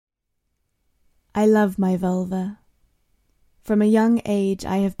I love my vulva. From a young age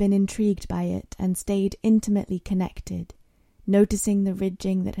I have been intrigued by it and stayed intimately connected, noticing the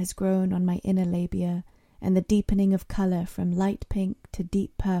ridging that has grown on my inner labia and the deepening of colour from light pink to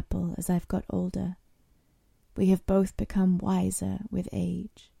deep purple as I've got older. We have both become wiser with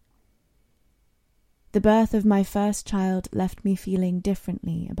age. The birth of my first child left me feeling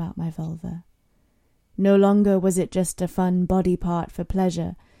differently about my vulva. No longer was it just a fun body part for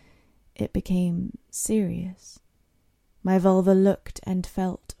pleasure. It became serious. My vulva looked and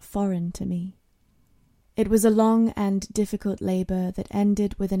felt foreign to me. It was a long and difficult labour that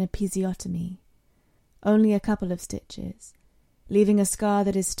ended with an episiotomy. Only a couple of stitches, leaving a scar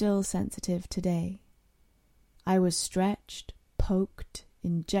that is still sensitive today. I was stretched, poked,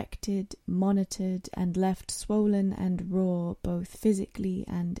 injected, monitored, and left swollen and raw both physically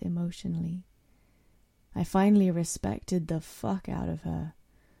and emotionally. I finally respected the fuck out of her.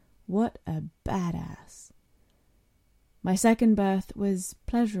 What a badass. My second birth was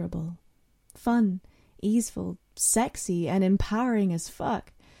pleasurable, fun, easeful, sexy, and empowering as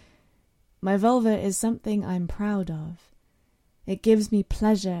fuck. My vulva is something I'm proud of. It gives me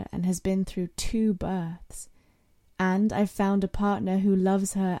pleasure and has been through 2 births. And I've found a partner who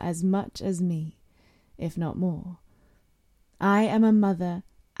loves her as much as me, if not more. I am a mother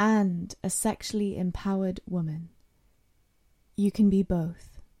and a sexually empowered woman. You can be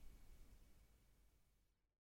both.